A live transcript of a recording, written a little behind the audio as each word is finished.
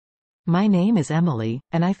My name is Emily,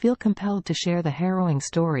 and I feel compelled to share the harrowing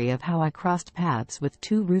story of how I crossed paths with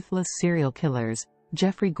two ruthless serial killers,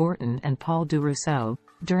 Jeffrey Gorton and Paul DeRousseau,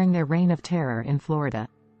 during their reign of terror in Florida.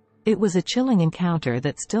 It was a chilling encounter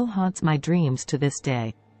that still haunts my dreams to this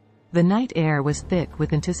day. The night air was thick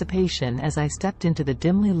with anticipation as I stepped into the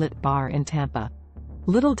dimly lit bar in Tampa.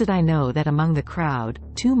 Little did I know that among the crowd,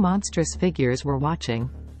 two monstrous figures were watching,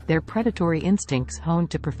 their predatory instincts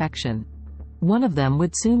honed to perfection. One of them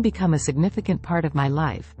would soon become a significant part of my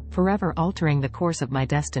life, forever altering the course of my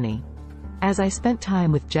destiny. As I spent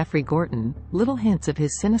time with Jeffrey Gorton, little hints of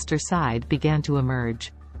his sinister side began to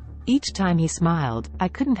emerge. Each time he smiled, I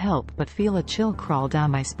couldn't help but feel a chill crawl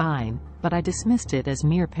down my spine, but I dismissed it as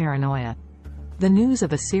mere paranoia. The news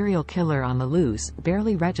of a serial killer on the loose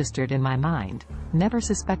barely registered in my mind, never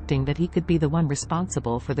suspecting that he could be the one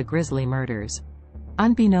responsible for the grisly murders.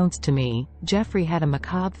 Unbeknownst to me, Jeffrey had a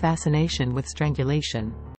macabre fascination with strangulation.